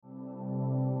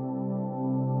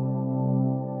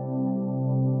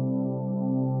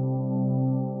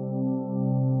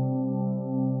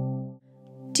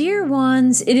Dear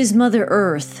ones, it is Mother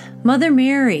Earth, Mother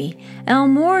Mary, El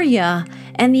Morya,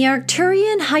 and the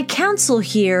Arcturian High Council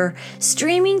here,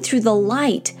 streaming through the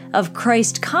light of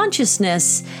Christ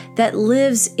consciousness that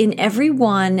lives in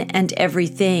everyone and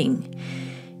everything.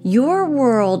 Your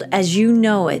world as you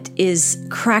know it is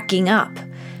cracking up,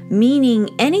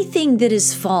 meaning anything that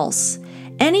is false,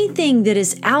 anything that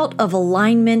is out of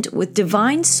alignment with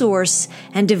divine source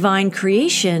and divine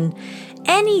creation,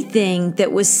 anything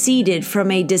that was seeded from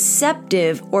a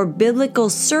deceptive or biblical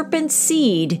serpent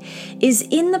seed is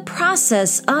in the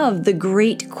process of the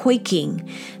great quaking,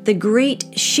 the great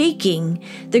shaking,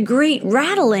 the great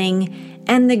rattling,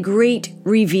 and the great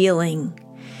revealing.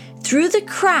 Through the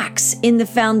cracks in the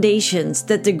foundations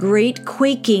that the great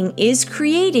quaking is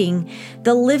creating,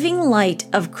 the living light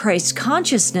of Christ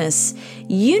consciousness,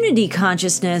 unity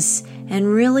consciousness,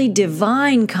 and really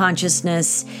divine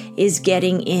consciousness is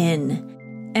getting in.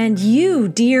 And you,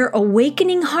 dear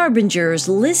awakening harbingers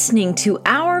listening to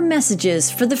our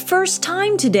messages for the first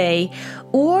time today,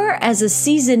 or as a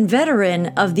seasoned veteran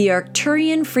of the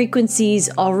Arcturian frequencies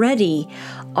already,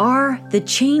 are the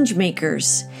change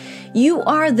makers. You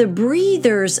are the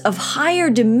breathers of higher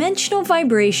dimensional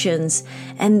vibrations,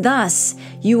 and thus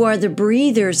you are the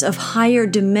breathers of higher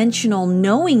dimensional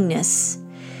knowingness.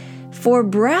 For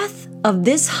breath of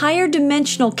this higher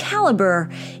dimensional caliber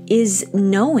is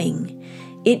knowing.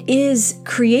 It is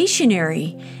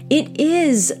creationary. It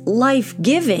is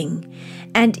life-giving.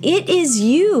 And it is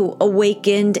you,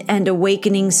 awakened and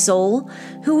awakening soul,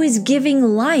 who is giving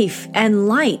life and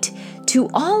light to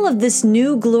all of this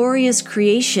new glorious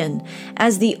creation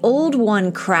as the old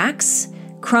one cracks,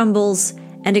 crumbles,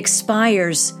 and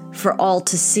expires for all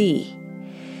to see.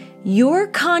 Your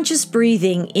conscious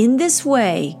breathing in this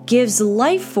way gives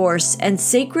life force and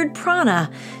sacred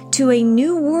prana to a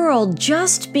new world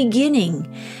just beginning,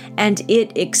 and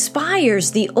it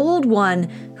expires the old one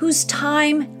whose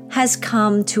time has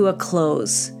come to a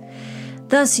close.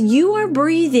 Thus, you are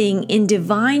breathing in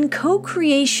divine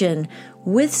co-creation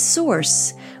with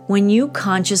Source when you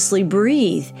consciously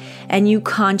breathe, and you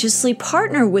consciously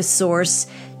partner with Source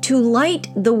to light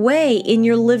the way in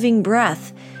your living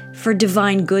breath for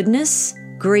divine goodness,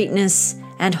 greatness,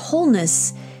 and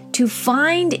wholeness to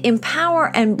find,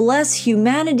 empower, and bless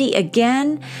humanity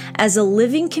again as a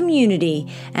living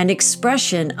community and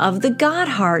expression of the God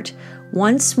heart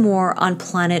once more on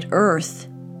planet Earth.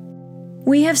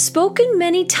 We have spoken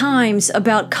many times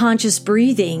about conscious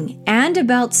breathing and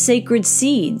about sacred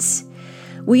seeds.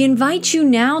 We invite you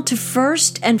now to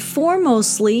first and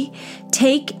foremostly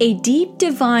take a deep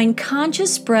divine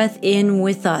conscious breath in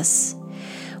with us.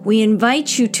 We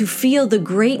invite you to feel the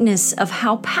greatness of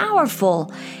how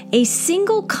powerful a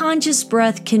single conscious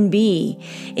breath can be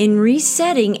in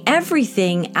resetting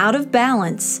everything out of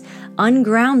balance,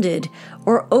 ungrounded,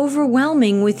 or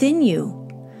overwhelming within you.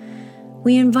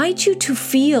 We invite you to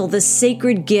feel the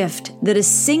sacred gift that a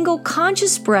single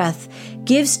conscious breath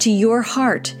gives to your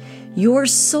heart, your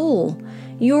soul,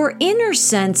 your inner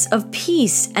sense of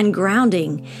peace and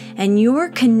grounding, and your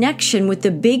connection with the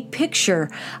big picture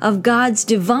of God's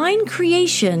divine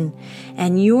creation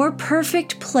and your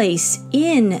perfect place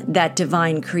in that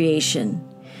divine creation.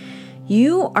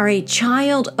 You are a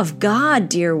child of God,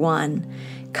 dear one.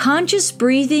 Conscious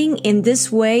breathing in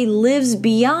this way lives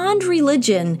beyond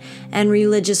religion and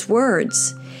religious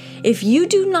words. If you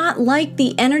do not like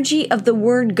the energy of the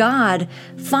word God,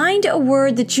 find a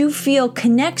word that you feel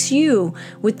connects you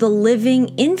with the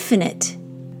living infinite,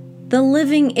 the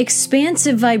living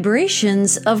expansive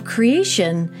vibrations of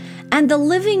creation, and the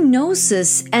living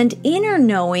gnosis and inner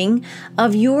knowing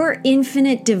of your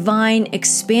infinite divine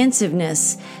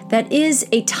expansiveness that is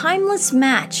a timeless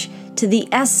match to the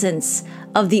essence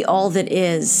of the all that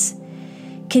is.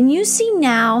 Can you see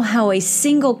now how a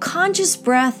single conscious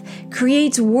breath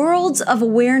creates worlds of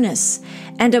awareness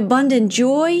and abundant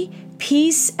joy,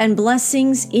 peace, and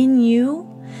blessings in you?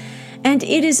 And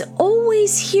it is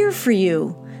always here for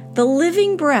you. The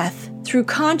living breath through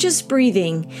conscious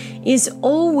breathing is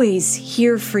always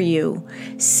here for you,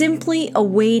 simply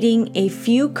awaiting a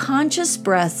few conscious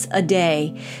breaths a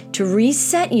day to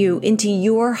reset you into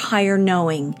your higher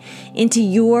knowing, into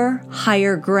your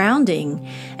higher grounding,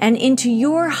 and into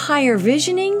your higher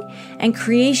visioning and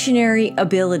creationary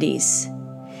abilities.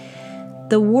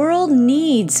 The world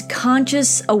needs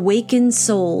conscious, awakened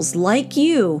souls like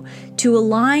you to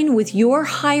align with your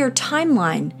higher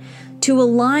timeline, to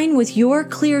align with your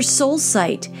clear soul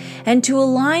sight, and to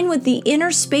align with the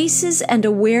inner spaces and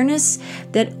awareness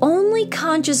that only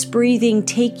conscious breathing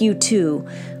take you to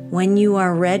when you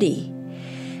are ready.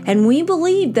 And we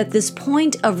believe that this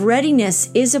point of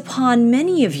readiness is upon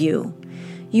many of you.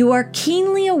 You are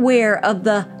keenly aware of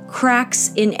the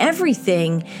cracks in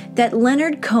everything that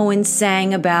Leonard Cohen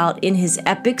sang about in his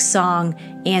epic song,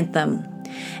 Anthem.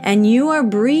 And you are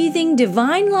breathing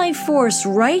divine life force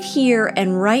right here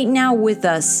and right now with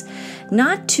us,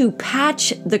 not to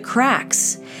patch the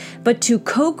cracks, but to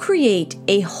co-create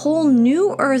a whole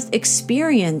new earth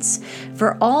experience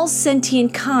for all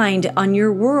sentient kind on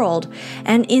your world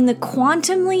and in the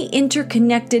quantumly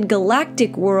interconnected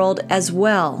galactic world as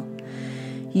well.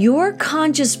 Your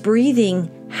conscious breathing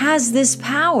has this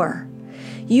power.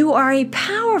 You are a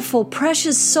powerful,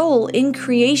 precious soul in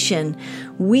creation,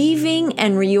 weaving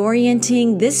and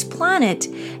reorienting this planet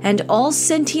and all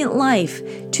sentient life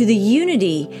to the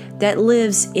unity that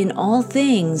lives in all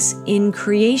things in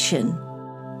creation.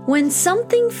 When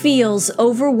something feels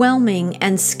overwhelming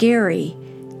and scary,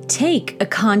 take a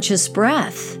conscious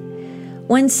breath.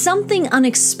 When something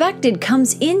unexpected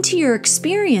comes into your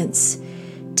experience,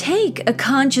 take a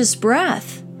conscious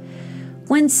breath.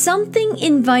 When something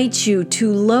invites you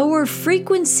to lower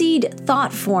frequencied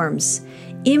thought forms,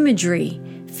 imagery,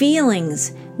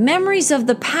 feelings, memories of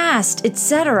the past,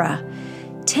 etc.,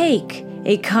 take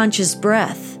a conscious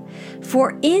breath.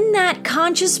 For in that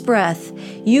conscious breath,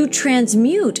 you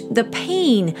transmute the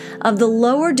pain of the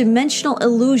lower dimensional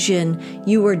illusion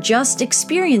you were just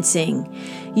experiencing.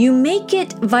 You make it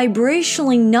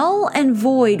vibrationally null and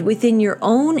void within your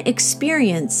own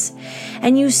experience,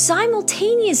 and you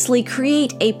simultaneously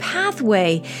create a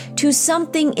pathway to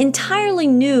something entirely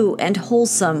new and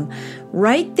wholesome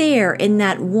right there in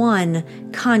that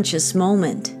one conscious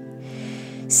moment.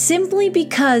 Simply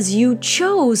because you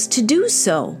chose to do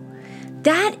so.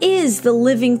 That is the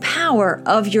living power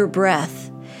of your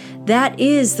breath. That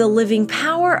is the living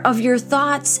power of your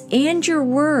thoughts and your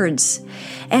words.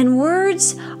 And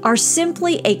words are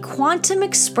simply a quantum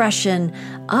expression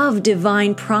of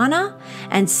divine prana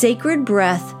and sacred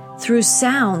breath through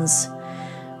sounds.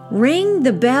 Ring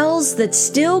the bells that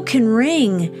still can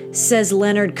ring, says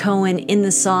Leonard Cohen in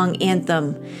the song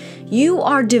Anthem. You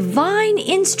are divine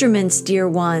instruments, dear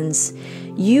ones.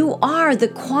 You are the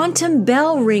quantum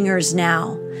bell ringers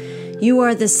now. You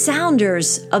are the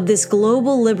sounders of this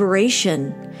global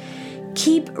liberation.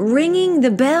 Keep ringing the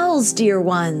bells, dear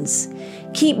ones.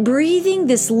 Keep breathing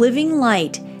this living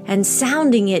light and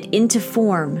sounding it into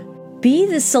form. Be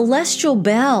the celestial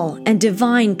bell and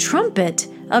divine trumpet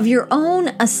of your own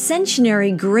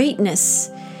ascensionary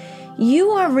greatness. You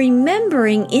are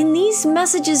remembering in these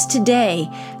messages today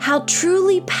how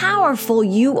truly powerful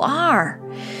you are.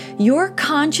 Your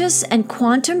conscious and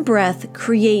quantum breath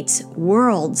creates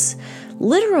worlds.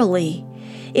 Literally,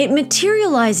 it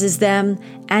materializes them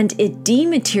and it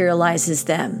dematerializes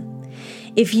them.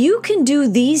 If you can do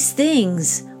these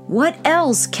things, what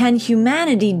else can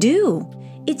humanity do?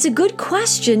 It's a good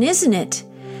question, isn't it?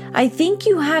 I think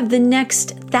you have the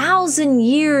next 1,000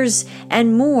 years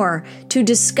and more to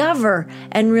discover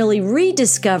and really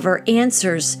rediscover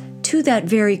answers to that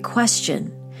very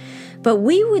question. But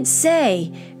we would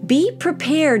say, be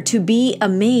prepared to be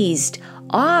amazed,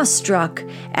 awestruck,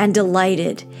 and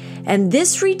delighted. And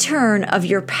this return of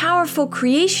your powerful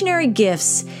creationary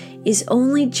gifts is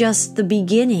only just the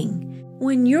beginning.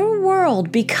 When your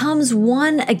world becomes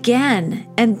one again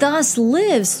and thus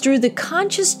lives through the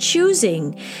conscious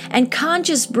choosing and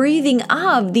conscious breathing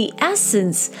of the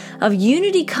essence of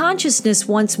unity consciousness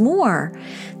once more,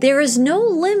 there is no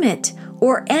limit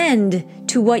or end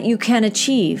to what you can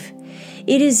achieve.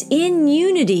 It is in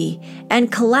unity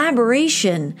and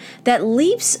collaboration that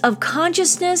leaps of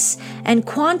consciousness and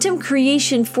quantum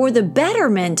creation for the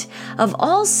betterment of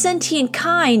all sentient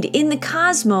kind in the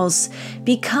cosmos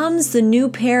becomes the new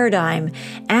paradigm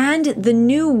and the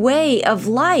new way of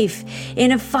life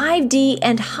in a 5D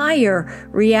and higher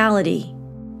reality.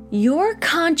 Your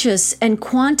conscious and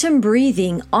quantum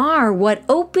breathing are what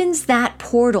opens that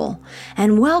portal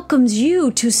and welcomes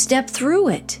you to step through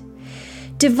it.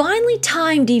 Divinely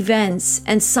timed events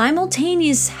and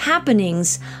simultaneous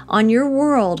happenings on your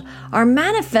world are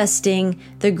manifesting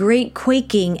the great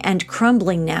quaking and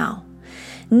crumbling now.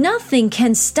 Nothing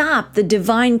can stop the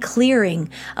divine clearing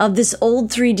of this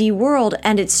old 3D world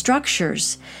and its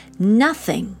structures.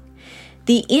 Nothing.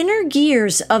 The inner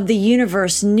gears of the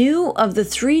universe knew of the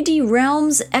 3D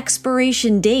realm's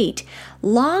expiration date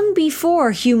long before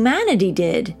humanity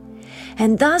did.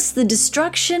 And thus the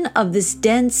destruction of this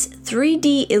dense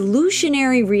 3D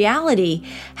illusionary reality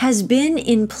has been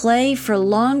in play for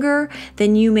longer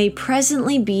than you may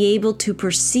presently be able to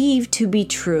perceive to be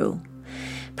true.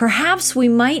 Perhaps we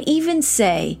might even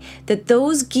say that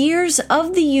those gears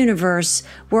of the universe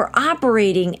were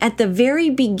operating at the very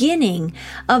beginning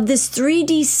of this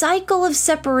 3D cycle of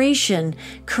separation,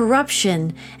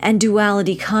 corruption, and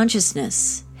duality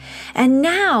consciousness. And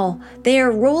now they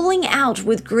are rolling out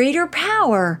with greater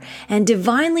power and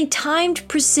divinely timed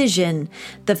precision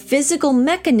the physical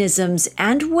mechanisms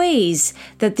and ways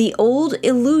that the old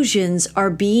illusions are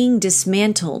being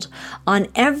dismantled on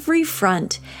every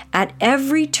front, at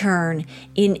every turn,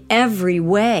 in every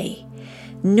way.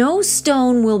 No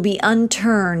stone will be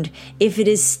unturned if it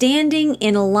is standing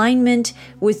in alignment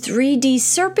with 3D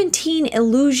serpentine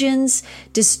illusions,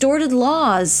 distorted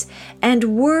laws,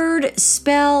 and word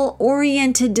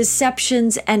spell-oriented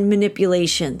deceptions and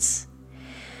manipulations.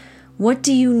 What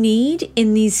do you need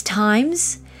in these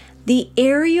times? The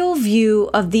aerial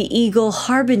view of the eagle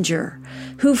harbinger,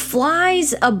 who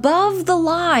flies above the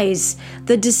lies,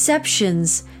 the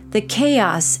deceptions, the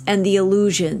chaos, and the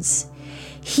illusions.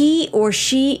 He or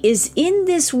she is in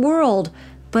this world,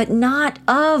 but not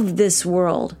of this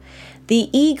world.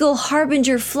 The eagle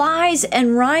harbinger flies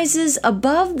and rises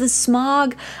above the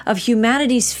smog of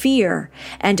humanity's fear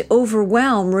and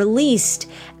overwhelm, released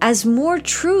as more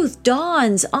truth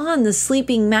dawns on the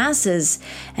sleeping masses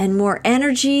and more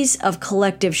energies of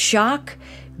collective shock,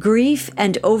 grief,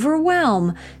 and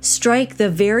overwhelm strike the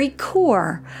very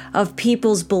core of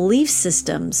people's belief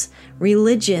systems,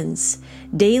 religions,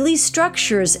 daily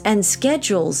structures and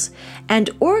schedules, and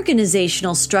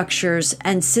organizational structures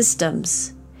and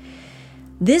systems.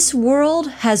 This world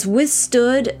has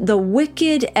withstood the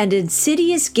wicked and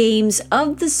insidious games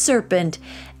of the serpent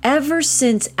ever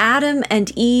since Adam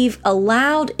and Eve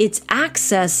allowed its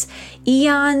access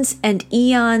eons and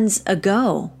eons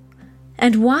ago.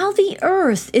 And while the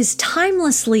earth is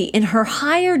timelessly in her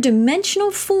higher dimensional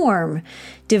form,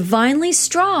 divinely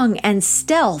strong and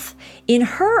stealth in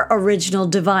her original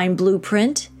divine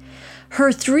blueprint, her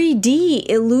 3D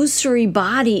illusory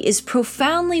body is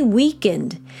profoundly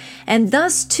weakened, and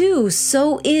thus too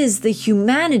so is the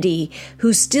humanity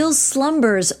who still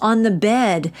slumbers on the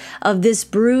bed of this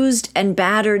bruised and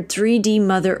battered 3D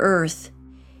Mother Earth.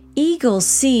 Eagle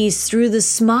sees through the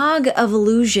smog of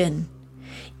illusion.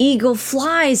 Eagle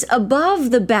flies above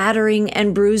the battering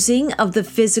and bruising of the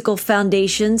physical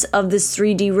foundations of this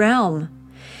 3D realm.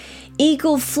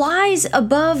 Eagle flies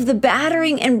above the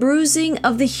battering and bruising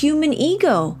of the human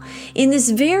ego in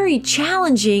this very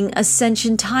challenging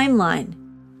ascension timeline.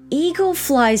 Eagle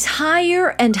flies higher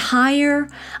and higher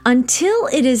until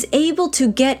it is able to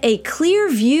get a clear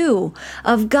view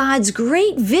of God's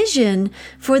great vision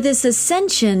for this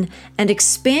ascension and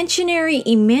expansionary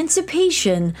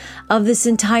emancipation of this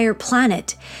entire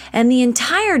planet and the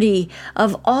entirety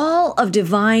of all of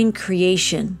divine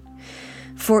creation.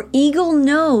 For Eagle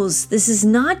knows this is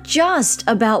not just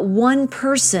about one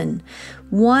person,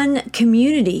 one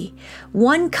community,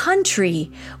 one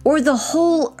country, or the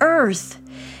whole earth.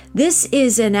 This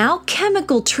is an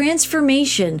alchemical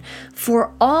transformation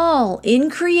for all in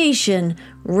creation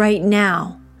right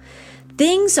now.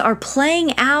 Things are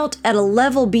playing out at a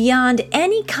level beyond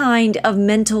any kind of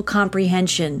mental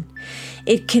comprehension.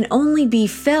 It can only be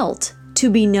felt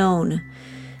to be known.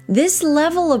 This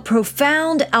level of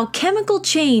profound alchemical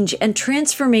change and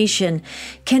transformation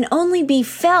can only be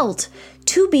felt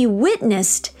to be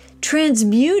witnessed,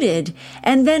 transmuted,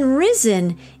 and then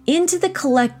risen into the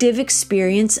collective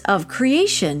experience of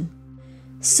creation.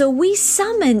 So we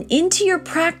summon into your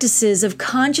practices of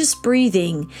conscious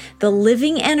breathing the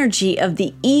living energy of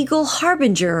the eagle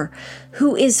harbinger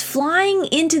who is flying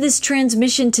into this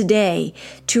transmission today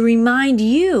to remind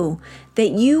you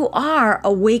that you are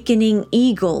awakening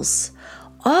eagles.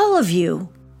 All of you.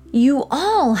 You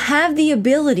all have the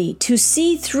ability to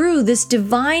see through this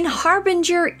divine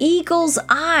harbinger eagle's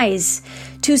eyes,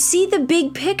 to see the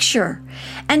big picture,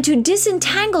 and to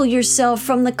disentangle yourself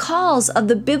from the calls of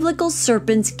the biblical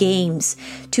serpent's games,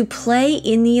 to play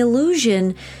in the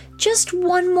illusion just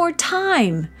one more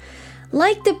time.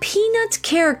 Like the Peanuts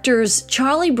characters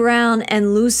Charlie Brown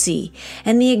and Lucy,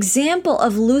 and the example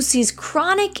of Lucy's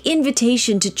chronic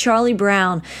invitation to Charlie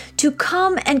Brown to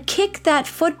come and kick that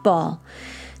football.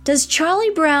 Does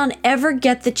Charlie Brown ever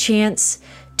get the chance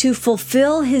to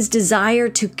fulfill his desire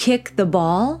to kick the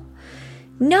ball?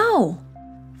 No,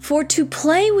 for to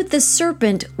play with the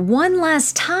serpent one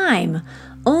last time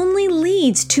only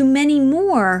leads to many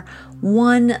more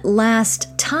one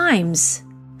last times.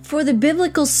 For the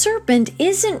biblical serpent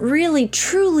isn't really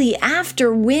truly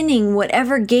after winning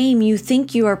whatever game you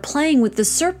think you are playing with the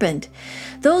serpent.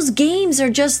 Those games are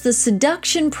just the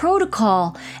seduction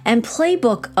protocol and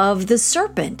playbook of the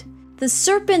serpent. The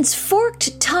serpent's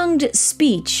forked-tongued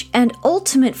speech and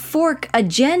ultimate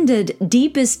fork-agendaed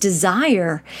deepest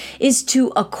desire is to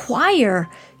acquire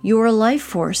your life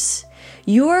force,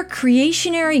 your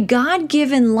creationary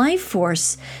God-given life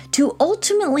force, to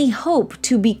ultimately hope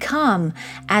to become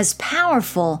as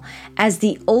powerful as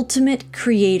the ultimate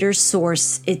creator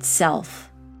source itself.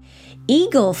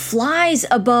 Eagle flies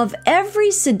above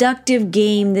every seductive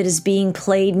game that is being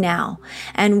played now,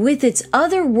 and with its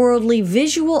otherworldly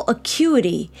visual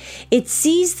acuity, it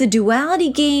sees the duality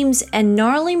games and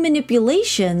gnarly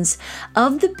manipulations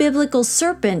of the biblical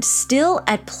serpent still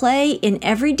at play in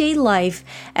everyday life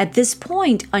at this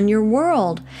point on your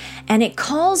world, and it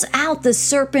calls out the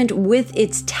serpent with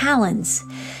its talons,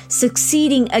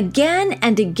 succeeding again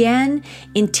and again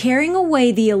in tearing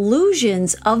away the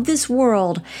illusions of this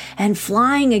world and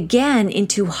flying again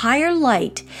into higher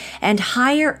light and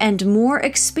higher and more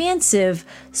expansive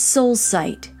soul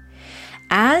sight.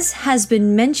 As has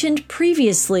been mentioned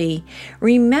previously,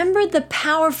 remember the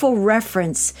powerful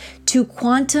reference to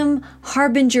quantum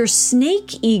harbinger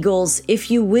snake eagles,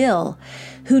 if you will,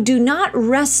 who do not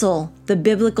wrestle the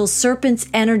biblical serpent's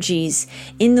energies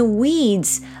in the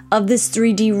weeds of this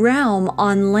 3D realm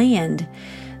on land.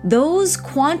 Those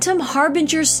quantum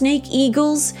harbinger snake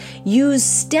eagles use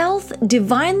stealth,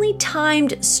 divinely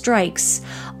timed strikes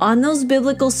on those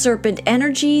biblical serpent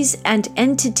energies and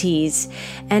entities,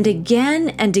 and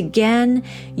again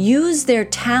use their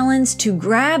talons to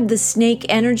grab the snake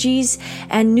energies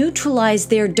and neutralize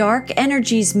their dark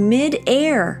energies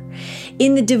mid-air.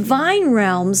 In the divine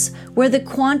realms, where the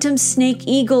quantum snake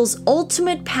eagle's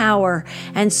ultimate power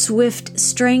and swift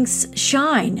strengths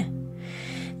shine.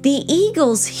 The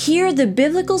eagles hear the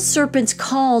biblical serpent's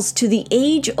calls to the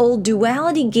age-old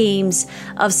duality games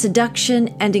of seduction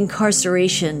and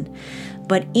incarceration.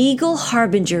 But eagle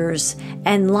harbingers,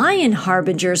 and lion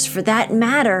harbingers for that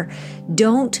matter,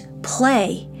 don't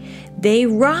play. They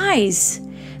rise.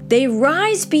 They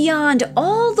rise beyond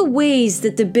all the ways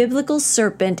that the biblical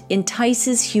serpent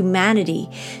entices humanity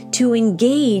to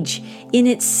engage in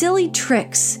its silly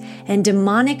tricks and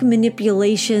demonic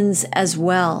manipulations as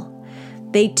well.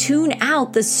 They tune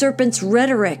out the serpent's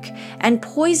rhetoric and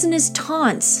poisonous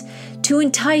taunts to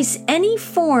entice any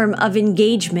form of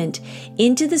engagement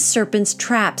into the serpent's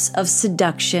traps of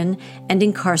seduction and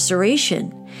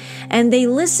incarceration. And they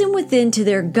listen within to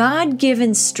their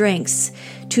God-given strengths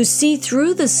to see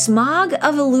through the smog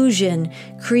of illusion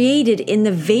created in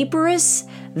the vaporous,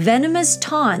 venomous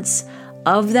taunts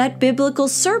of that biblical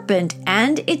serpent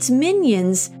and its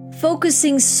minions,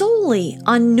 focusing solely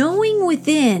on knowing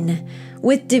within,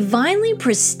 with divinely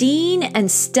pristine and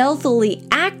stealthily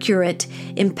accurate,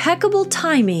 impeccable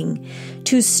timing,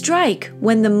 to strike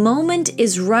when the moment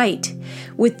is right,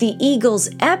 with the eagle's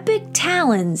epic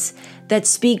talons that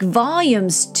speak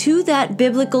volumes to that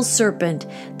biblical serpent,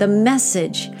 the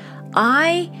message,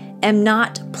 I am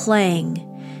not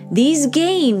playing. These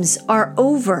games are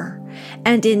over.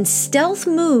 And in stealth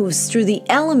moves through the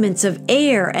elements of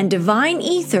air and divine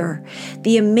ether,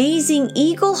 the amazing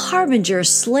eagle harbinger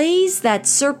slays that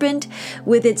serpent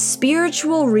with its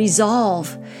spiritual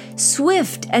resolve,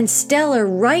 swift and stellar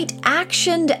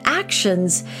right-actioned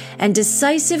actions, and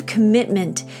decisive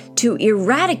commitment to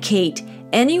eradicate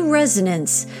any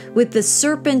resonance with the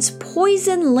serpent's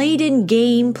poison-laden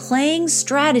game-playing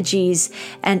strategies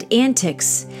and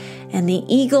antics. And the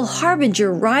eagle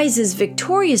harbinger rises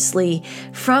victoriously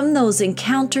from those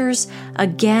encounters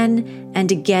again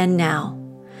and again now.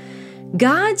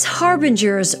 God's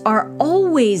harbingers are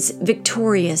always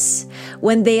victorious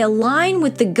when they align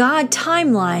with the God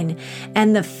timeline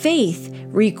and the faith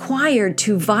required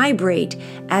to vibrate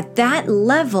at that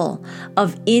level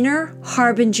of inner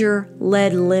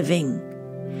harbinger-led living.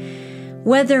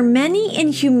 Whether many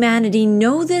in humanity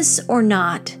know this or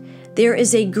not, there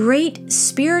is a great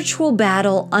spiritual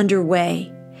battle underway.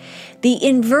 The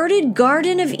inverted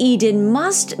Garden of Eden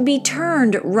must be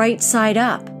turned right side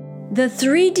up. The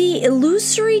 3D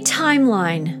illusory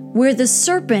timeline, where the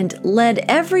serpent led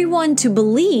everyone to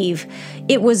believe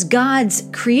it was God's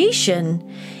creation,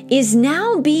 is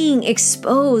now being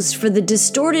exposed for the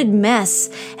distorted mess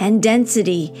and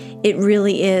density it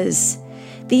really is.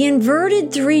 The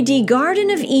inverted 3D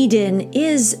Garden of Eden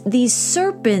is the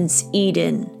serpent's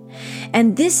Eden.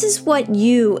 And this is what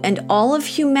you and all of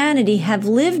humanity have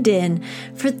lived in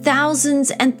for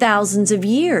thousands and thousands of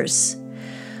years.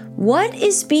 What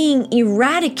is being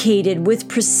eradicated with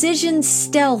precision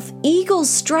stealth eagle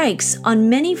strikes on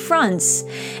many fronts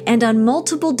and on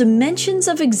multiple dimensions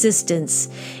of existence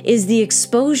is the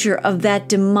exposure of that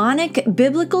demonic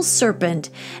biblical serpent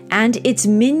and its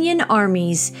minion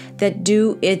armies that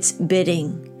do its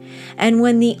bidding. And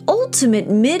when the ultimate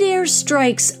midair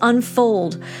strikes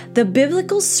unfold, the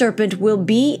biblical serpent will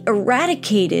be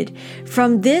eradicated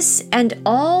from this and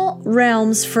all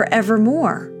realms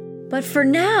forevermore. But for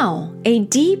now, a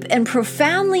deep and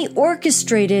profoundly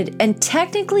orchestrated and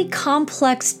technically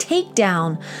complex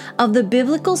takedown of the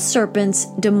biblical serpent's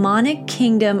demonic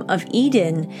kingdom of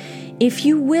Eden, if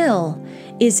you will,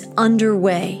 is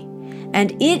underway.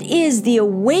 And it is the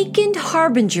awakened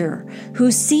harbinger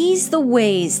who sees the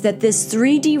ways that this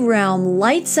 3D realm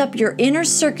lights up your inner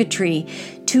circuitry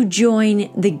to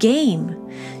join the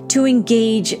game, to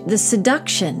engage the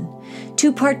seduction,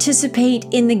 to participate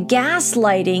in the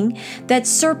gaslighting that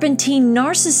serpentine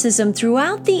narcissism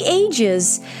throughout the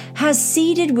ages has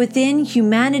seeded within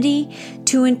humanity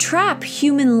to entrap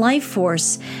human life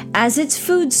force as its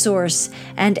food source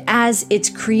and as its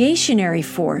creationary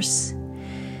force.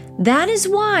 That is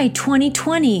why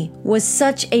 2020 was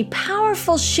such a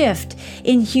powerful shift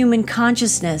in human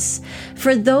consciousness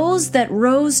for those that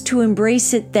rose to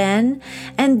embrace it then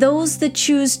and those that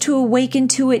choose to awaken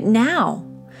to it now.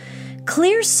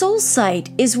 Clear soul sight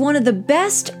is one of the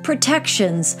best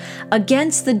protections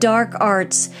against the dark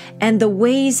arts and the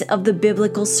ways of the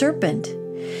biblical serpent.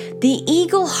 The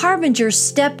eagle harbinger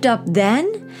stepped up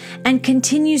then and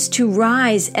continues to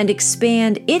rise and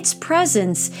expand its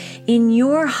presence in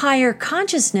your higher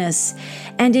consciousness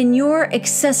and in your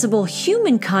accessible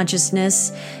human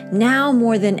consciousness now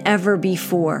more than ever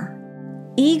before.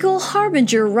 Eagle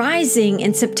Harbinger rising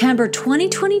in September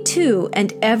 2022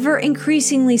 and ever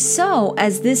increasingly so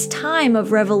as this time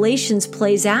of revelations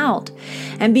plays out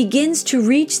and begins to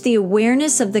reach the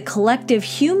awareness of the collective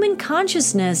human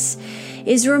consciousness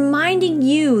is reminding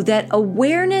you that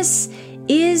awareness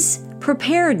is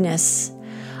preparedness.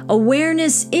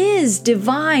 Awareness is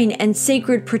divine and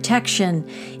sacred protection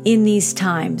in these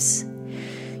times.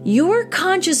 Your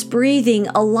conscious breathing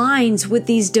aligns with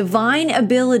these divine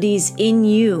abilities in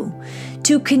you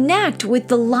to connect with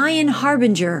the lion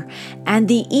harbinger and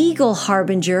the eagle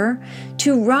harbinger,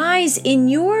 to rise in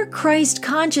your Christ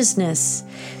consciousness,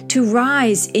 to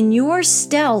rise in your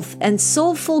stealth and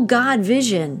soulful God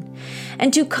vision,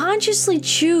 and to consciously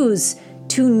choose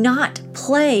to not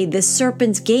play the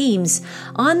serpent's games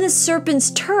on the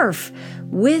serpent's turf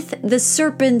with the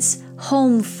serpent's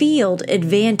home field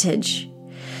advantage,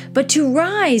 but to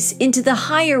rise into the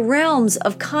higher realms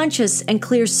of conscious and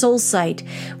clear soul sight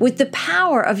with the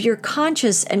power of your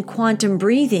conscious and quantum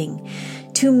breathing,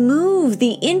 to move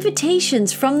the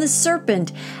invitations from the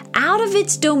serpent out of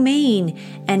its domain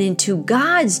and into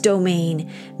God's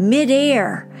domain,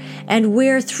 midair, and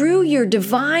where through your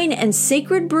divine and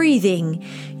sacred breathing,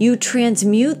 you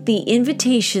transmute the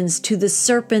invitations to the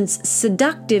serpent's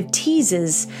seductive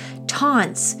teases,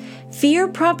 taunts, fear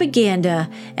propaganda,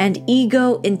 and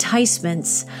ego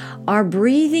enticements, are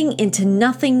breathing into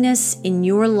nothingness in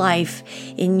your life,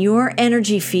 in your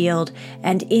energy field,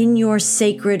 and in your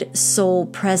sacred soul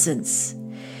presence.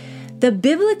 The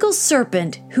biblical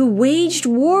serpent who waged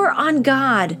war on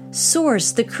God,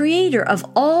 Source, the creator of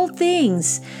all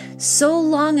things, so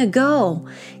long ago,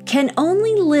 can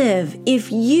only live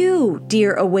if you,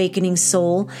 dear awakening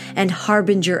soul and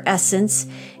harbinger essence,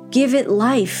 give it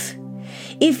life.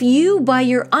 If you, by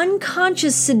your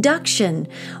unconscious seduction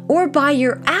or by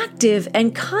your active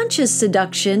and conscious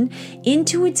seduction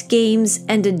into its games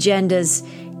and agendas,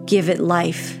 give it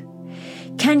life.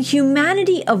 Can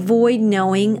humanity avoid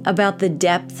knowing about the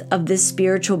depth of this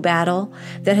spiritual battle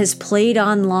that has played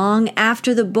on long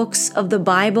after the books of the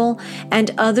Bible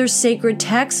and other sacred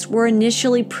texts were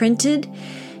initially printed?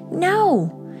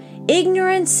 No.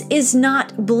 Ignorance is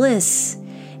not bliss.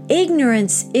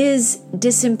 Ignorance is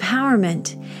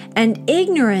disempowerment, and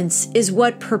ignorance is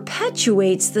what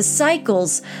perpetuates the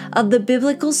cycles of the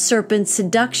biblical serpent's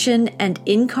seduction and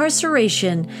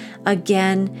incarceration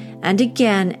again and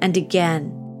again and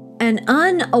again. An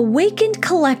unawakened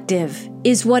collective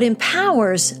is what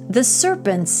empowers the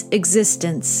serpent's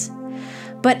existence,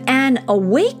 but an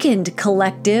awakened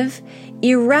collective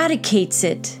eradicates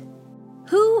it.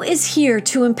 Who is here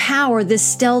to empower this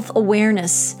stealth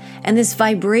awareness and this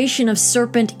vibration of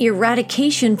serpent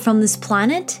eradication from this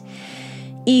planet?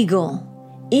 Eagle.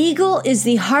 Eagle is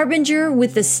the harbinger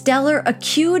with the stellar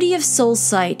acuity of soul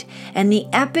sight and the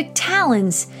epic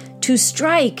talons to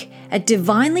strike at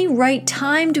divinely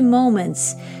right-timed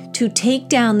moments to take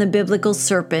down the biblical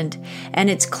serpent and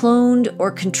its cloned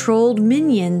or controlled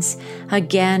minions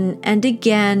again and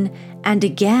again and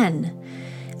again.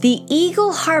 The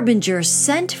eagle harbinger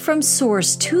sent from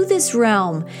Source to this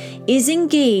realm is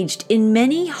engaged in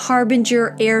many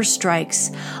harbinger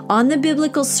airstrikes on the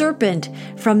biblical serpent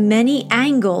from many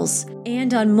angles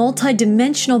and on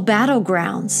multidimensional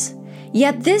battlegrounds.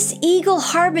 Yet this eagle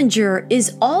harbinger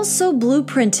is also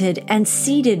blueprinted and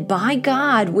seated by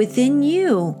God within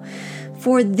you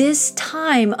for this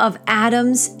time of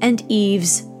Adam's and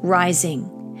Eve's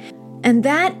rising. And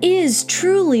that is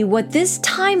truly what this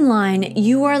timeline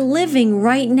you are living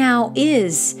right now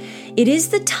is. It is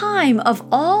the time of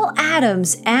all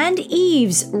Adam's and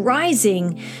Eve's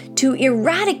rising to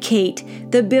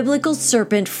eradicate the biblical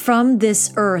serpent from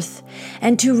this earth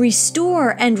and to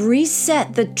restore and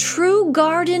reset the true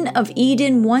Garden of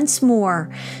Eden once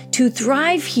more to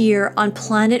thrive here on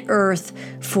planet Earth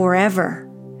forever.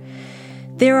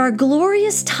 There are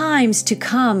glorious times to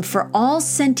come for all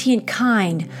sentient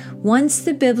kind once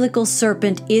the biblical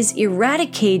serpent is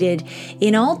eradicated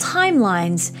in all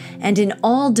timelines and in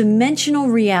all dimensional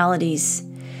realities.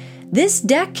 This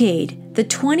decade, the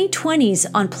 2020s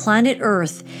on planet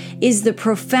Earth, is the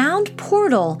profound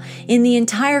portal in the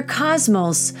entire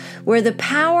cosmos where the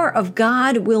power of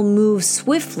God will move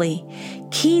swiftly,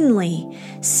 keenly,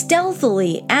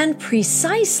 stealthily, and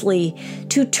precisely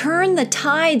to turn the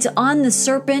tides on the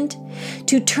serpent,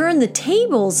 to turn the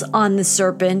tables on the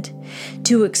serpent,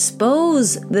 to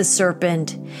expose the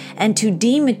serpent, and to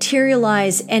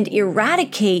dematerialize and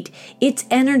eradicate its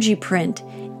energy print,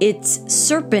 its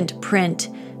serpent print,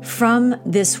 from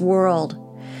this world.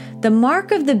 The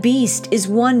mark of the beast is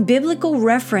one biblical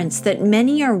reference that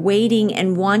many are waiting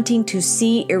and wanting to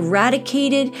see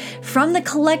eradicated from the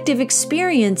collective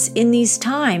experience in these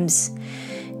times.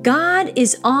 God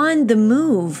is on the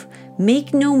move.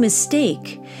 Make no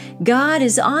mistake. God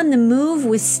is on the move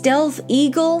with stealth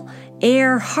eagle,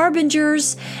 air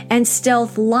harbingers, and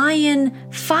stealth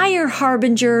lion, fire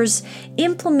harbingers,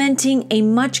 implementing a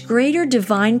much greater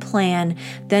divine plan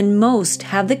than most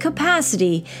have the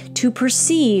capacity to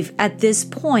perceive at this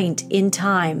point in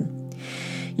time.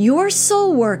 Your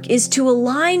soul work is to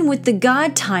align with the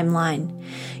God timeline.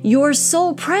 Your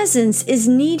soul presence is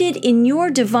needed in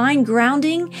your divine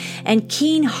grounding and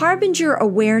keen harbinger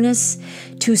awareness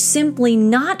to simply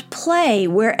not play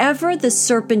wherever the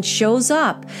serpent shows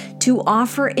up to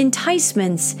offer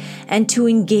enticements and to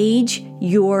engage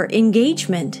your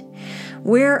engagement.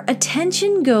 Where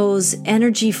attention goes,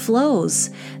 energy flows.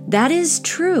 That is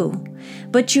true.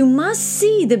 But you must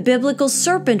see the biblical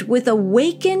serpent with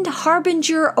awakened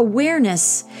harbinger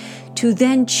awareness to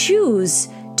then choose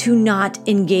to not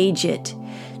engage it.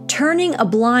 Turning a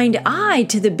blind eye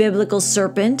to the biblical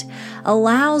serpent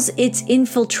allows its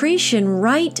infiltration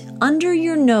right under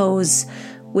your nose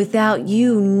without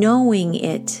you knowing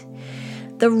it.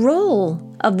 The role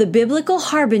of the biblical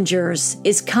harbingers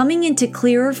is coming into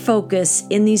clearer focus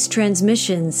in these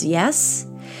transmissions, yes?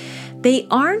 They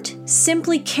aren't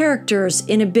simply characters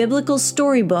in a biblical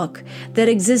storybook that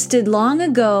existed long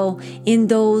ago in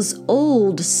those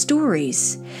old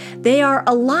stories. They are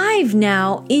alive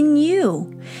now in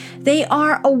you. They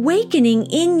are awakening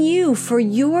in you for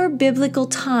your biblical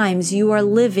times you are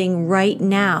living right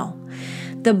now.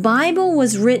 The Bible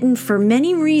was written for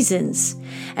many reasons,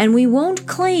 and we won't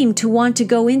claim to want to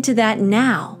go into that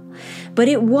now. But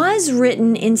it was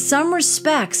written in some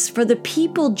respects for the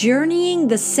people journeying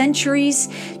the centuries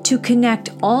to connect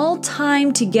all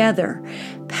time together,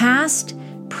 past,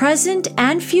 present,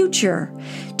 and future,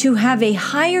 to have a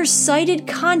higher sighted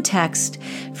context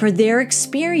for their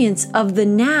experience of the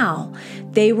now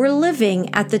they were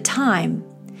living at the time.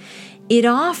 It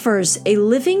offers a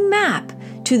living map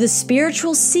to the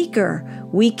spiritual seeker,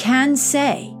 we can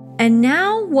say. And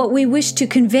now what we wish to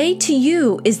convey to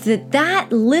you is that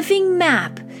that living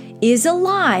map is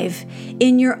alive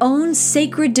in your own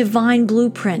sacred divine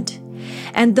blueprint.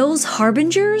 And those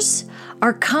harbingers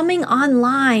are coming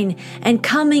online and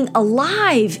coming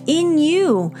alive in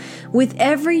you with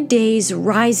every day's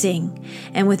rising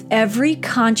and with every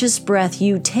conscious breath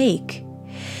you take.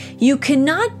 You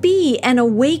cannot be an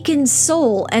awakened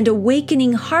soul and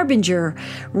awakening harbinger,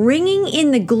 ringing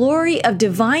in the glory of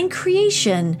divine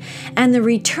creation and the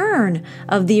return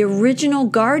of the original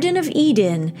Garden of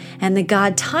Eden and the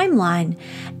God timeline,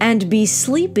 and be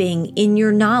sleeping in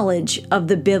your knowledge of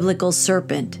the biblical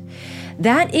serpent.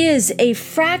 That is a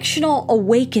fractional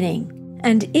awakening,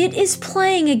 and it is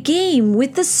playing a game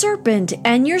with the serpent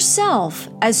and yourself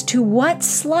as to what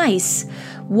slice,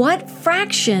 what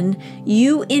fraction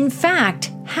you in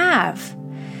fact have.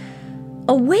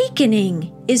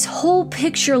 Awakening is whole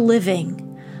picture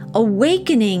living.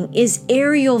 Awakening is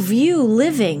aerial view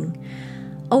living.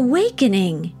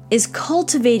 Awakening is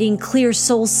cultivating clear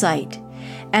soul sight.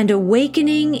 And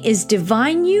awakening is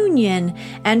divine union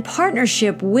and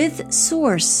partnership with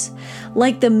Source.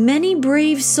 Like the many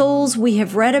brave souls we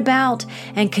have read about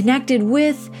and connected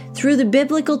with through the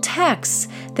biblical texts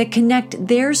that connect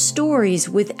their stories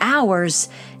with ours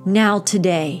now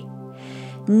today.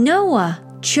 Noah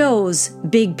chose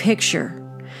big picture.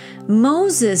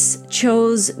 Moses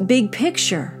chose big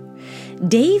picture.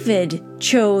 David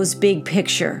chose big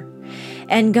picture.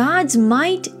 And God's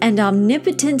might and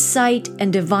omnipotent sight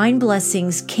and divine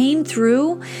blessings came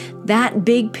through that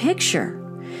big picture.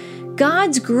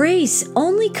 God's grace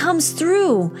only comes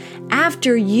through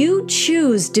after you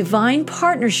choose divine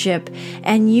partnership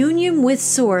and union with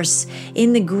Source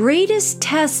in the greatest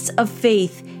tests of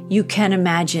faith you can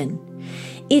imagine.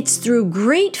 It's through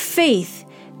great faith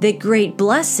that great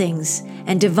blessings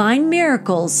and divine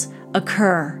miracles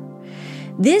occur.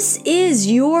 This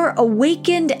is your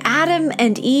awakened Adam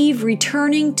and Eve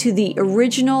returning to the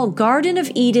original Garden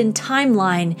of Eden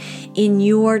timeline in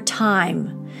your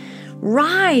time.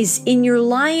 Rise in your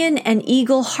lion and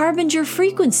eagle harbinger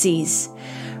frequencies.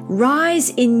 Rise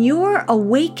in your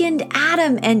awakened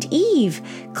Adam and Eve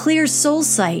clear soul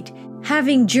sight,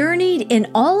 having journeyed in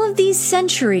all of these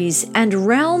centuries and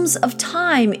realms of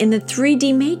time in the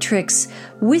 3D matrix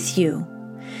with you.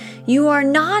 You are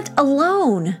not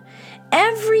alone.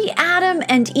 Every Adam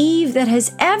and Eve that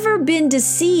has ever been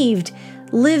deceived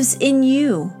lives in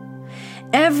you.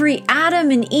 Every Adam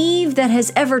and Eve that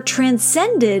has ever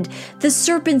transcended the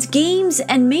serpent's games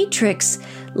and matrix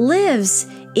lives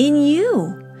in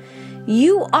you.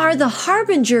 You are the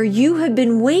harbinger you have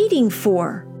been waiting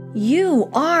for. You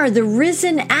are the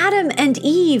risen Adam and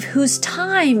Eve whose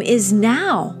time is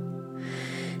now.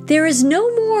 There is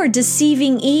no more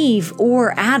deceiving Eve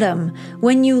or Adam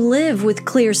when you live with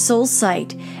clear soul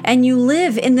sight and you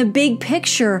live in the big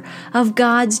picture of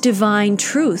God's divine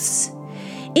truths.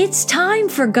 It's time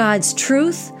for God's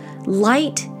truth,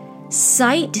 light,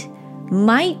 sight,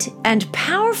 might, and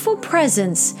powerful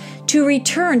presence to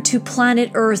return to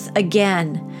planet Earth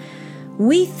again.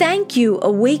 We thank you,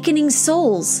 awakening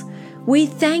souls. We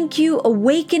thank you,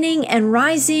 awakening and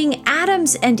rising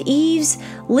Adams and Eves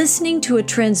listening to a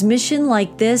transmission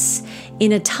like this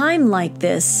in a time like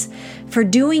this, for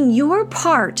doing your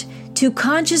part to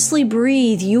consciously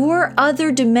breathe your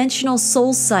other dimensional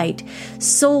soul sight,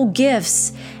 soul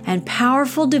gifts, and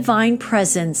powerful divine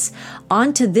presence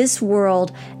onto this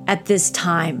world at this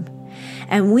time.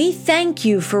 And we thank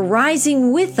you for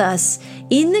rising with us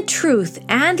in the truth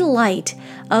and light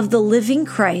of the living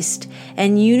Christ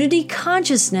and unity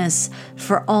consciousness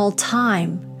for all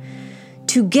time.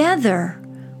 Together,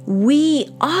 we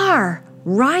are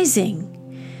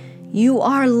rising. You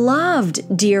are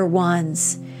loved, dear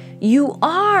ones. You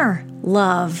are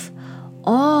love.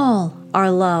 All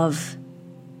are love.